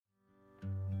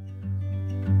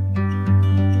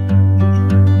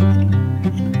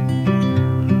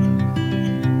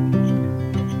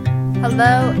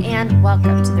Hello and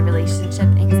welcome to the Relationship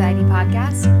Anxiety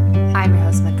Podcast. I'm your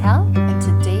host, Mikkel, and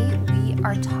today we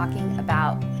are talking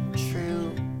about true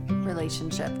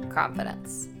relationship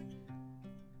confidence.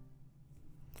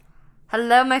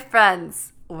 Hello, my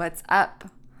friends. What's up?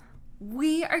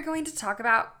 We are going to talk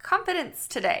about confidence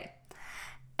today.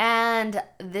 And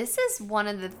this is one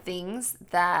of the things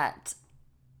that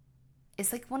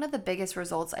is like one of the biggest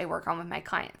results I work on with my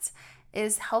clients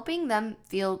is helping them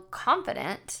feel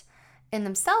confident in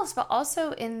themselves, but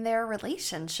also in their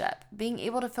relationship, being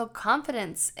able to feel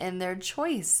confidence in their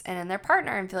choice and in their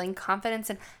partner and feeling confidence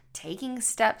in taking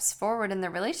steps forward in their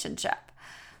relationship.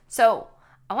 So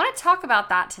I want to talk about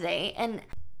that today. And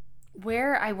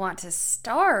where I want to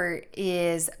start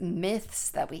is myths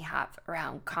that we have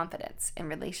around confidence in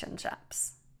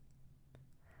relationships.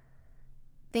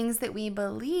 Things that we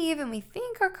believe and we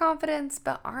think are confidence,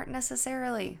 but aren't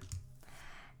necessarily.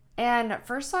 And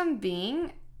first one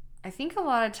being, I think a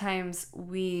lot of times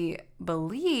we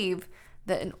believe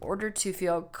that in order to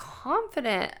feel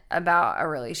confident about a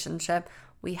relationship,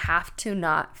 we have to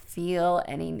not feel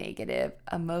any negative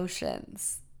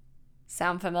emotions.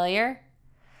 Sound familiar?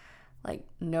 Like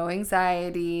no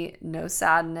anxiety, no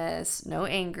sadness, no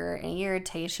anger, any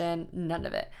irritation, none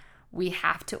of it. We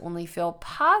have to only feel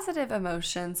positive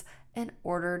emotions in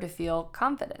order to feel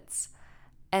confidence.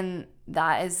 And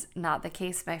that is not the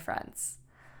case, my friends.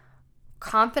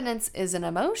 Confidence is an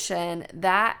emotion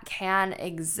that can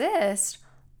exist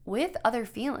with other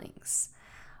feelings.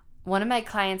 One of my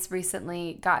clients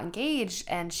recently got engaged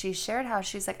and she shared how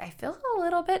she's like, I feel a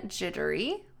little bit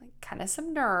jittery, like kind of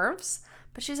some nerves,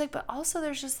 but she's like, but also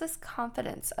there's just this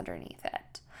confidence underneath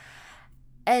it.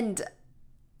 And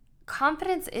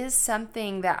confidence is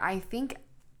something that I think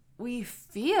we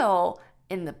feel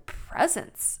in the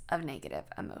presence of negative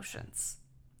emotions.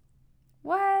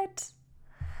 What?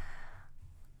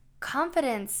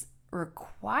 Confidence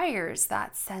requires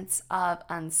that sense of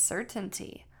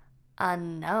uncertainty,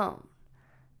 unknown,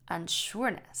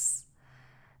 unsureness,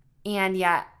 and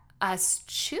yet us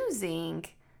choosing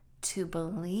to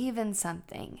believe in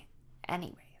something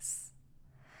anyways.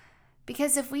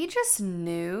 Because if we just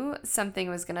knew something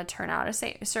was going to turn out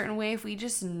a certain way, if we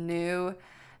just knew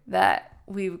that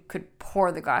we could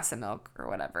pour the glass of milk or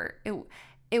whatever,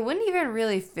 it wouldn't even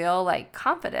really feel like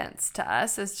confidence to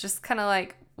us. It's just kind of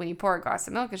like, when you pour a glass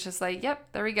of milk, it's just like, yep,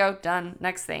 there we go, done,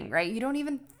 next thing, right? You don't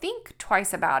even think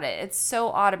twice about it. It's so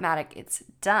automatic, it's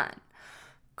done.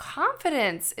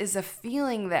 Confidence is a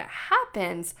feeling that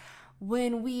happens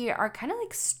when we are kind of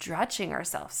like stretching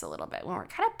ourselves a little bit, when we're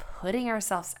kind of putting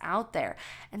ourselves out there.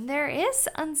 And there is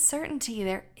uncertainty,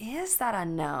 there is that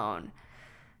unknown.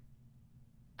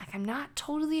 Like, I'm not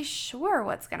totally sure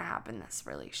what's going to happen in this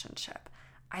relationship.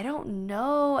 I don't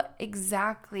know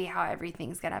exactly how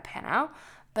everything's going to pan out.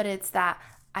 But it's that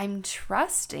I'm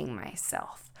trusting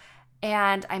myself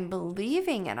and I'm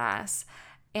believing in us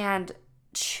and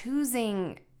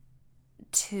choosing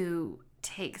to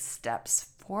take steps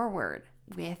forward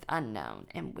with unknown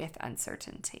and with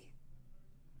uncertainty.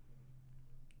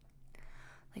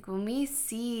 Like when we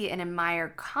see and admire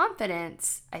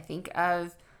confidence, I think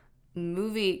of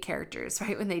movie characters,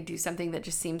 right? When they do something that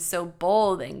just seems so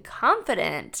bold and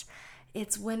confident,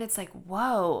 it's when it's like,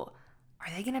 whoa,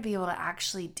 are they going to be able to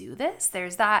actually do this?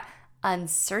 There's that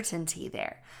uncertainty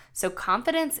there. So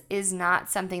confidence is not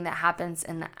something that happens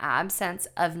in the absence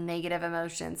of negative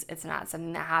emotions. It's not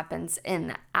something that happens in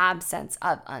the absence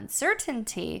of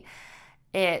uncertainty.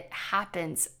 It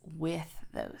happens with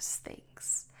those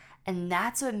things. And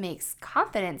that's what makes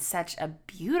confidence such a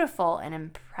beautiful and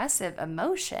impressive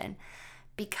emotion,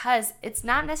 because it's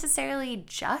not necessarily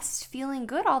just feeling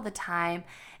good all the time.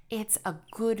 It's a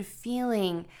good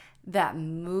feeling that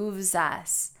moves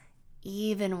us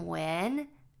even when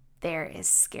there is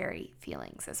scary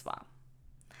feelings as well.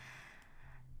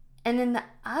 And then the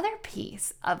other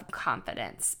piece of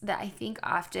confidence that I think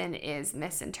often is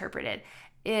misinterpreted,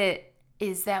 it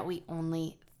is that we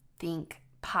only think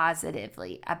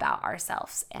positively about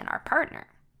ourselves and our partner.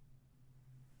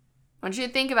 I want you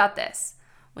to think about this.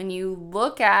 When you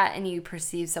look at and you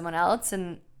perceive someone else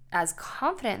and as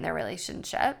confident in their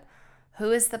relationship,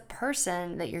 who is the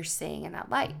person that you're seeing in that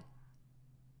light?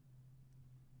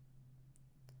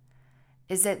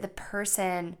 Is it the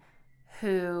person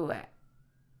who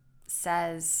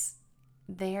says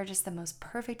they are just the most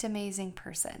perfect, amazing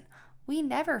person? We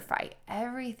never fight.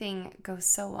 Everything goes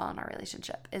so well in our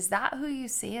relationship. Is that who you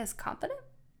see as confident?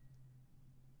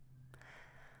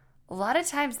 A lot of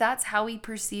times that's how we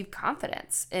perceive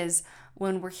confidence, is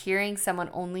when we're hearing someone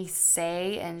only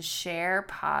say and share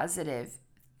positive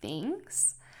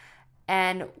things,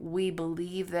 and we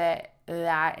believe that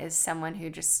that is someone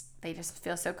who they just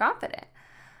feel so confident.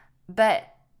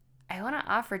 But I want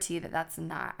to offer to you that that's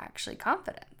not actually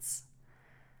confidence.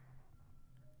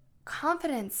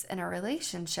 Confidence in a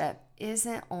relationship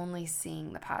isn't only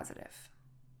seeing the positive.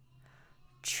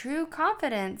 True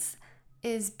confidence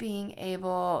is being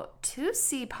able to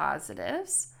see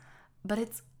positives, but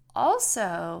it's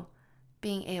also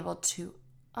being able to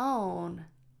own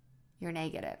your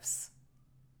negatives.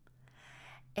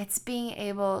 It's being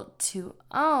able to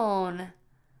own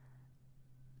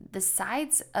the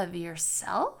sides of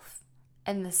yourself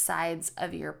and the sides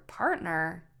of your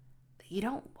partner that you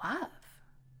don't love.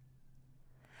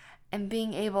 And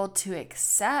being able to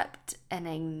accept and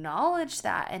acknowledge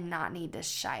that and not need to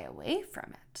shy away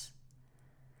from it.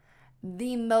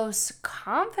 The most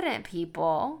confident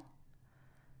people,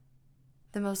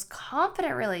 the most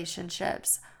confident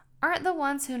relationships aren't the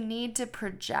ones who need to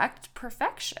project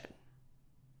perfection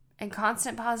and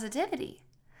constant positivity.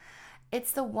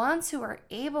 It's the ones who are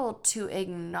able to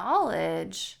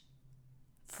acknowledge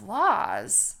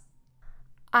flaws.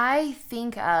 I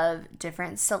think of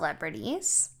different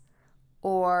celebrities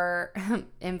or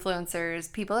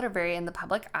influencers, people that are very in the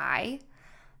public eye,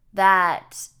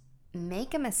 that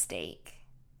make a mistake.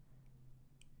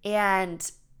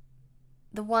 And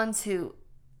the ones who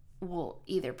will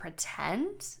either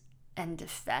pretend and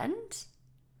defend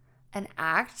and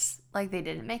act like they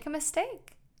didn't make a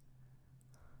mistake,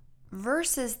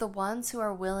 versus the ones who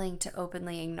are willing to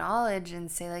openly acknowledge and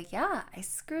say, like, yeah, I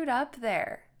screwed up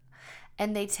there.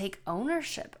 And they take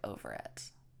ownership over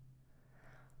it.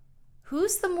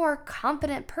 Who's the more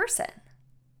confident person?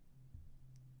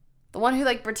 The one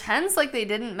who pretends like they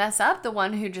didn't mess up, the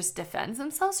one who just defends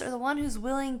themselves, or the one who's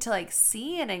willing to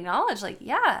see and acknowledge,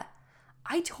 yeah,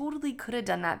 I totally could have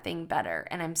done that thing better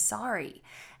and I'm sorry.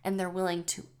 And they're willing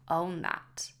to own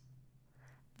that.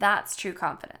 That's true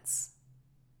confidence.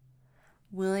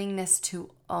 Willingness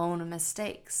to own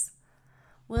mistakes.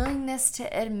 Willingness to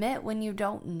admit when you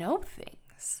don't know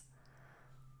things.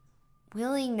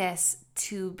 Willingness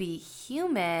to be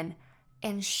human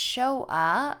and show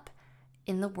up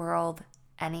in the world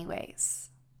anyways.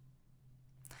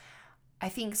 I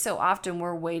think so often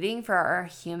we're waiting for our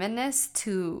humanness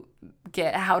to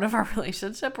get out of our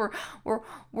relationship. We're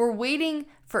waiting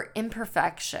for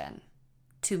imperfection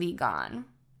to be gone.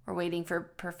 We're waiting for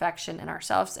perfection in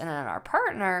ourselves and in our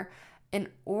partner in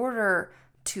order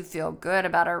to feel good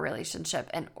about our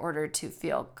relationship, in order to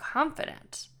feel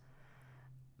confident.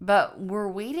 But we're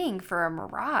waiting for a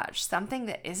mirage, something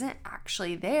that isn't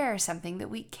actually there, something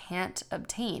that we can't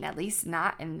obtain, at least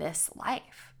not in this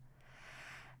life.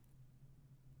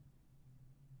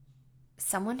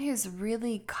 Someone who's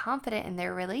really confident in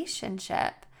their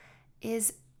relationship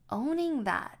is owning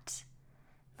that.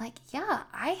 Yeah,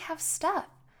 I have stuff.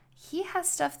 He has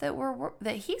stuff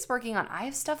that he's working on. I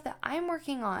have stuff that I'm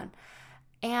working on.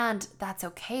 And that's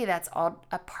okay. That's all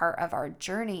a part of our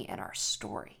journey and our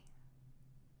story.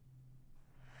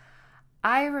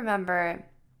 I remember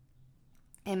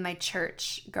in my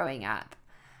church growing up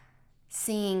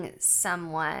seeing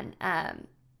someone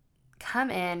come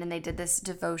in, and they did this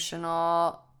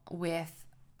devotional with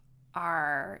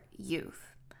our youth.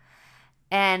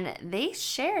 And they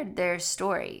shared their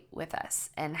story with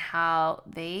us and how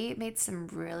they made some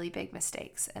really big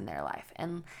mistakes in their life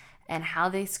and how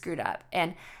they screwed up.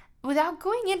 And without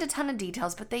going into a ton of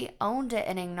details, but they owned it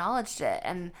and acknowledged it.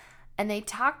 And they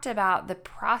talked about the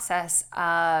process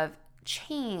of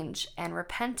change and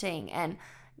repenting and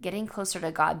getting closer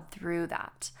to God through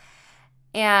that.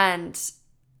 And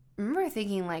I remember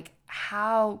thinking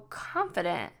how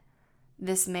confident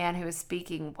this man who was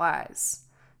speaking was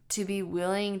to be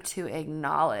willing to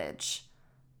acknowledge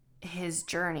his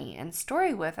journey and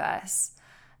story with us,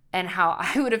 and how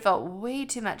I would have felt way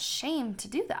too much shame to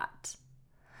do that.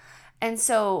 And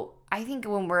so I think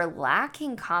when we're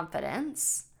lacking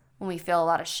confidence, when we feel a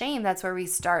lot of shame, that's where we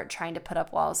start trying to put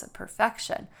up walls of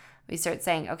perfection. We start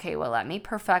saying, okay, well, let me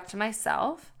perfect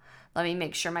myself. Let me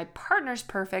make sure my partner's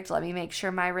perfect. Let me make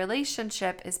sure my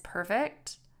relationship is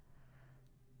perfect.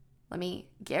 Let me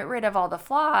get rid of all the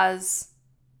flaws,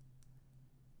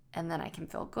 and then I can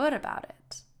feel good about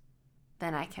it.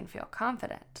 Then I can feel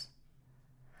confident.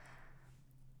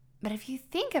 But if you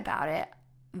think about it,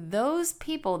 those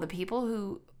people, the people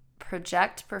who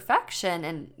project perfection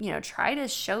and, try to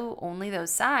show only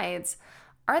those sides,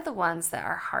 are the ones that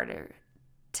are harder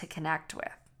to connect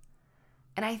with.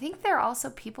 And I think they're also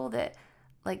people that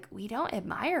we don't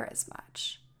admire as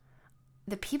much.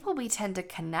 The people we tend to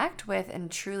connect with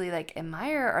and truly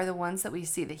admire are the ones that we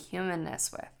see the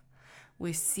humanness with.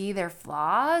 We see their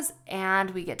flaws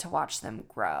and we get to watch them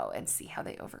grow and see how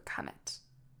they overcome it.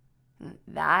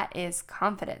 That is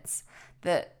confidence.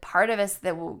 The part of us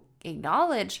that will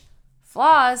acknowledge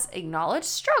flaws, acknowledge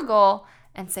struggle,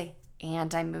 and say,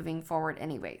 and I'm moving forward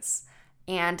anyways.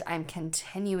 And I'm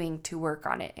continuing to work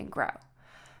on it and grow.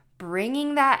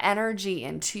 Bringing that energy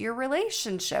into your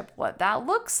relationship, what that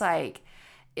looks like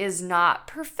is not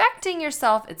perfecting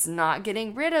yourself. It's not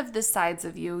getting rid of the sides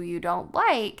of you don't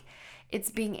like. It's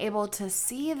being able to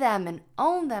see them and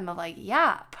own them of like,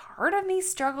 yeah, part of me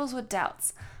struggles with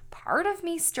doubts. Part of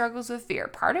me struggles with fear.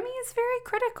 Part of me is very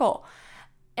critical.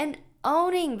 And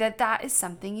owning that that is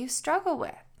something you struggle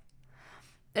with.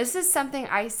 This is something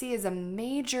I see as a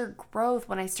major growth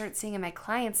when I start seeing in my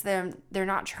clients that they're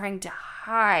not trying to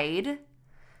hide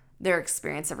their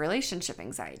experience of relationship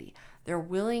anxiety. They're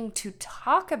willing to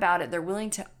talk about it. They're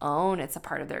willing to own it's a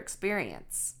part of their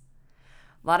experience.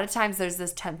 A lot of times there's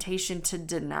this temptation to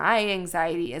deny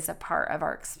anxiety as a part of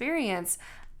our experience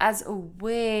as a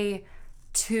way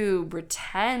to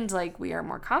pretend like we are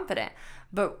more confident.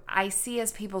 But I see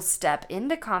as people step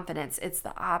into confidence, it's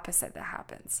the opposite that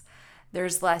happens.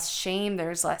 There's less shame,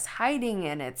 there's less hiding,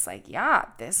 and it's like, yeah,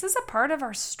 this is a part of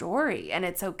our story and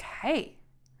it's okay.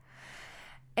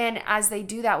 And as they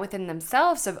do that within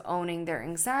themselves of owning their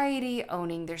anxiety,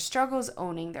 owning their struggles,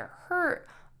 owning their hurt,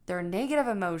 their negative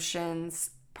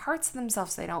emotions, parts of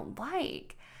themselves they don't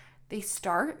like, they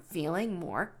start feeling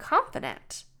more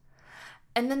confident.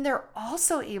 And then they're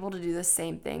also able to do the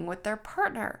same thing with their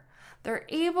partner. They're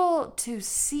able to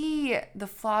see the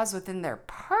flaws within their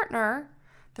partner.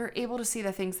 They're able to see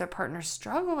the things their partner's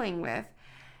struggling with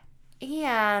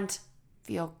and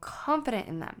feel confident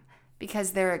in them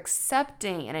because they're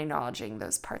accepting and acknowledging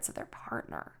those parts of their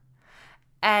partner.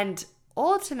 And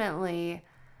ultimately,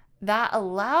 that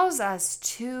allows us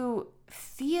to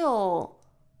feel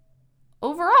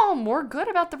overall more good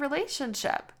about the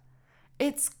relationship.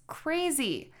 It's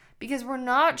crazy because we're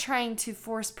not trying to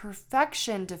force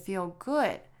perfection to feel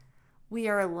good. We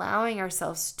are allowing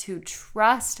ourselves to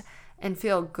trust and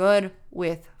feel good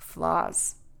with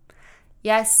flaws.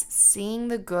 Yes, seeing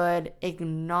the good,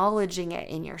 acknowledging it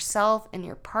in yourself and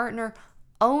your partner,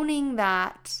 owning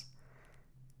that,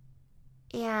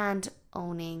 and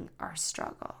owning our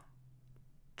struggle.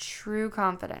 True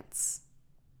confidence.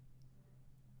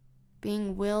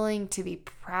 Being willing to be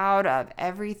proud of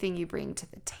everything you bring to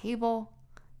the table,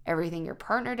 everything your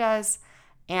partner does,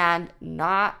 and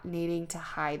not needing to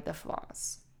hide the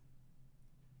flaws.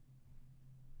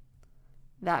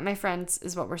 That, my friends,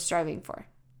 is what we're striving for.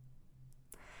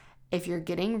 If you're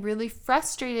getting really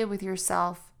frustrated with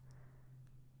yourself,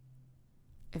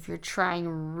 if you're trying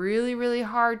really, really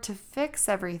hard to fix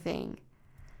everything,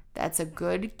 that's a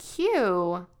good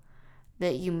cue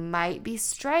that you might be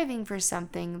striving for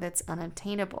something that's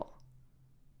unobtainable.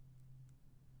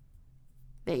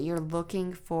 That you're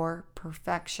looking for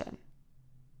perfection.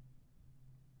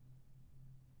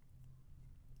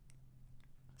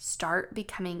 Start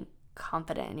becoming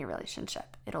confident in your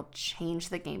relationship. It'll change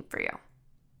the game for you.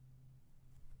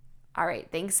 All right,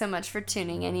 thanks so much for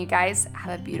tuning in, you guys.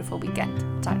 Have a beautiful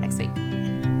weekend. Talk next week.